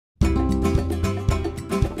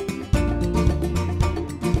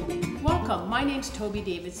My name's Toby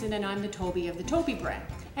Davidson and I'm the Toby of the Toby brand.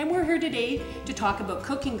 And we're here today to talk about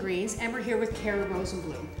cooking greens, and we're here with Kara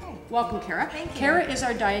Rosenblum. Hi. Welcome, Kara. Thank you. Kara is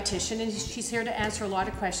our dietitian, and she's here to answer a lot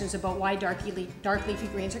of questions about why dark leafy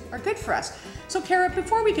greens are good for us. So Kara,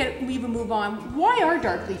 before we even move on, why are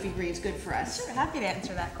dark leafy greens good for us? Sure, happy to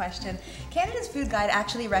answer that question. Canada's Food Guide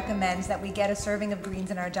actually recommends that we get a serving of greens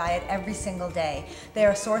in our diet every single day.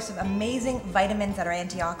 They're a source of amazing vitamins that are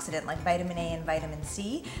antioxidant, like vitamin A and vitamin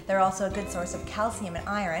C. They're also a good source of calcium and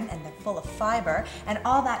iron, and they're full of fiber, and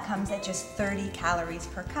all that comes at just 30 calories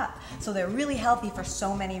per cup. So they're really healthy for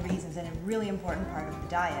so many reasons and a really important part of the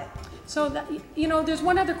diet. So, there's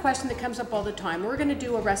one other question that comes up all the time. We're going to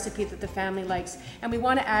do a recipe that the family likes, and we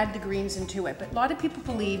want to add the greens into it. But a lot of people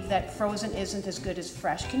believe that frozen isn't as good as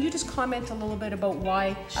fresh. Can you just comment a little bit about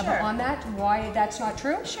why that's not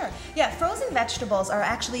true? Sure. Yeah, frozen vegetables are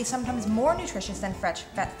actually sometimes more nutritious than fresh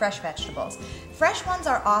vegetables. Fresh ones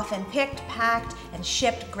are often picked, packed, and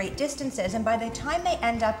shipped great distances, and by the time they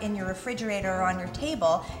end up in your refrigerator or on your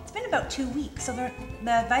table, it's been about 2 weeks, so the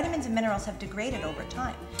vitamins and minerals have degraded over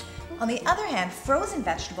time. On the other hand, frozen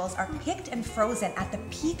vegetables are picked and frozen at the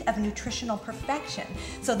peak of nutritional perfection.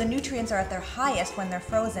 So the nutrients are at their highest when they're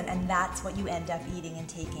frozen, and that's what you end up eating and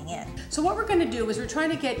taking in. So what we're going to do is we're trying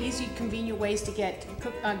to get easy, convenient ways to get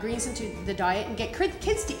greens into the diet and get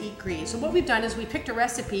kids to eat greens. So what we've done is we picked a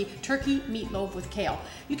recipe, turkey meatloaf with kale.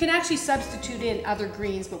 You can actually substitute in other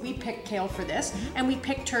greens, but we picked kale for this, and we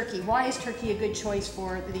picked turkey. Why is turkey a good choice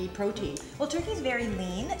for the protein? Well, turkey's very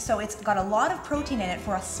lean, so it's got a lot of protein in it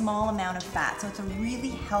for a small amount of fat, so it's a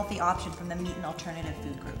really healthy option from the meat and alternative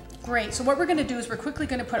food group. Great, so what we're going to do is we're quickly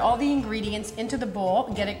going to put all the ingredients into the bowl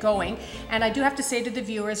and get it going. And I do have to say to the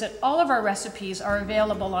viewers that all of our recipes are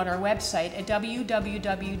available on our website at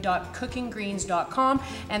www.cookingreens.com,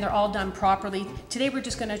 and they're all done properly. Today we're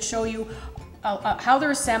just going to show you how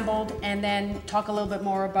they're assembled and then talk a little bit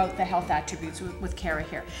more about the health attributes with Kara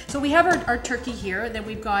here. So we have our turkey here, then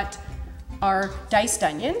we've got our diced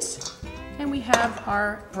onions, and we have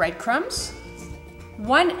our breadcrumbs.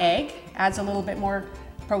 1 egg adds a little bit more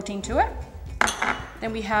protein to it.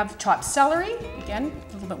 Then we have chopped celery, again,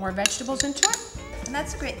 a little bit more vegetables into it. And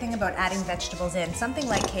that's the great thing about adding vegetables in, something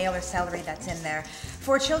like kale or celery that's in there.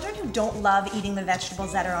 For children who don't love eating the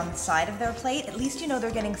vegetables that are on the side of their plate, at least you know they're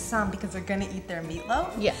getting some because they're going to eat their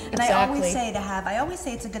meatloaf. Yeah, and exactly. I always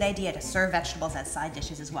say it's a good idea to serve vegetables as side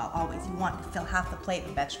dishes as well. Always, you want to fill half the plate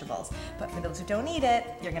with vegetables. But for those who don't eat it,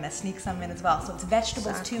 you're going to sneak some in as well. So it's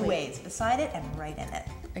vegetables two ways, beside it and right in it.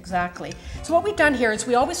 Exactly. So what we've done here is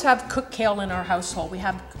we always have cooked kale in our household. We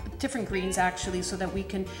have different greens actually so that we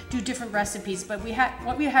can do different recipes, but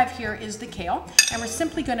what we have here is the kale, and we're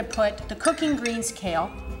simply going to put the Cookin Greens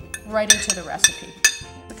kale right into the recipe.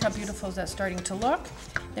 Look how beautiful that's starting to look.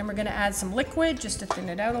 Then we're going to add some liquid just to thin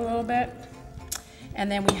it out a little bit,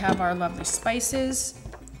 and then we have our lovely spices.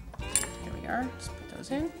 Here we are, just put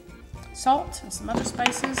those in. Salt and some other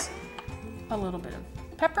spices, a little bit of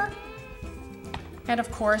pepper, and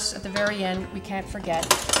of course at the very end we can't forget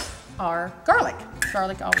our garlic.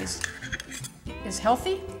 Garlic always is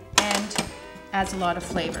healthy and adds a lot of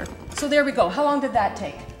flavor. So there we go. How long did that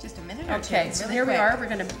take? Just a minute or two. Okay, so here we are. We're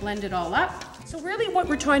going to blend it all up. So really what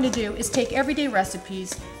we're trying to do is take everyday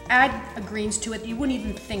recipes, add greens to it that you wouldn't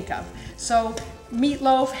even think of. So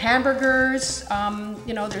meatloaf, hamburgers,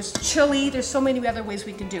 there's chili, there's so many other ways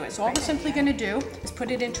we can do it. So all we're simply going to do is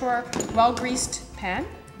put it into our well-greased pan.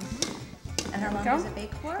 And how long does it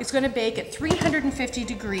bake for? It's going to bake at 350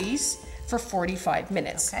 degrees for 45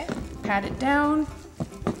 minutes. Okay. Pat it down.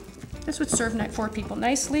 This would serve 4 people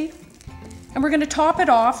nicely. And we're going to top it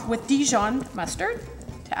off with Dijon mustard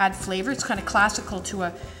to add flavor. It's kind of classical to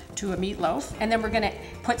a meatloaf. And then we're going to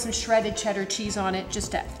put some shredded cheddar cheese on it.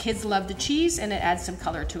 Kids love the cheese, and it adds some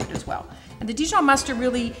color to it as well. And the Dijon mustard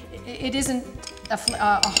really, it isn't a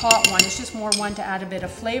hot one. It's just more one to add a bit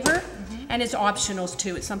of flavor. And it's optional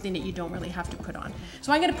too. It's something that you don't really have to put on.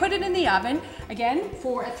 So I'm going to put it in the oven, again,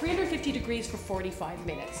 at 350 degrees for 45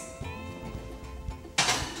 minutes.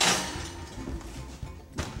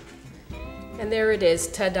 And there it is,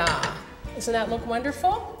 ta-da. Doesn't that look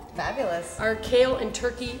wonderful? Fabulous. Our kale and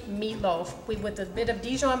turkey meatloaf with a bit of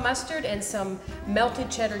Dijon mustard and some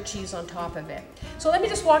melted cheddar cheese on top of it. So let me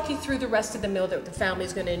just walk you through the rest of the meal that the family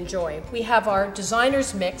is going to enjoy. We have our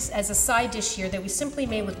designer's mix as a side dish here that we simply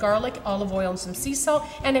made with garlic, olive oil, and some sea salt,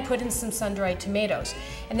 and I put in some sun-dried tomatoes.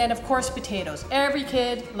 And then of course potatoes. Every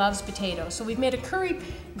kid loves potatoes. So we've made a curry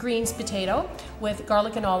greens potato with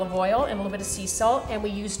garlic and olive oil and a little bit of sea salt, and we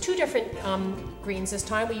use 2 different greens this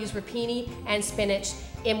time. We use rapini and spinach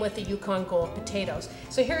in with the Yukon Gold potatoes.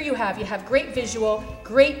 So here you have great visual,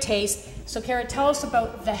 great taste. So Kara, tell us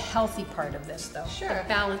about the healthy part of this though, Sure. the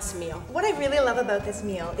balanced meal. What I really love about this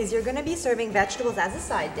meal is you're gonna be serving vegetables as a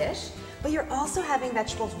side dish, but you're also having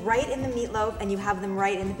vegetables right in the meatloaf and you have them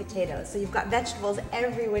right in the potatoes. So you've got vegetables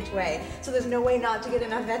every which way. So there's no way not to get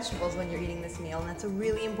enough vegetables when you're eating this meal, and that's a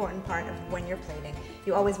really important part of when you're plating.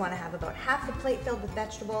 You always want to have about half the plate filled with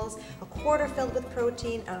vegetables, a quarter filled with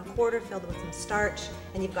protein, and a quarter filled with some starch,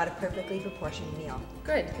 and you've got a perfectly proportioned meal.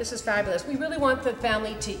 Good, this is fabulous. We really want the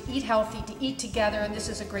family to eat healthy, to eat together, and this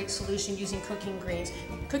is a great solution using Cookin Greens.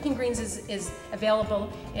 Cookin Greens is available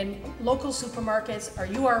in local supermarkets. Our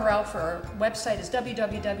URL for our website is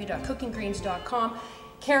www.cookingreens.com.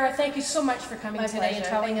 Kara, thank you so much for coming today and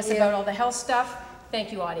telling us about all the health stuff.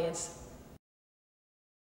 Thank you, audience.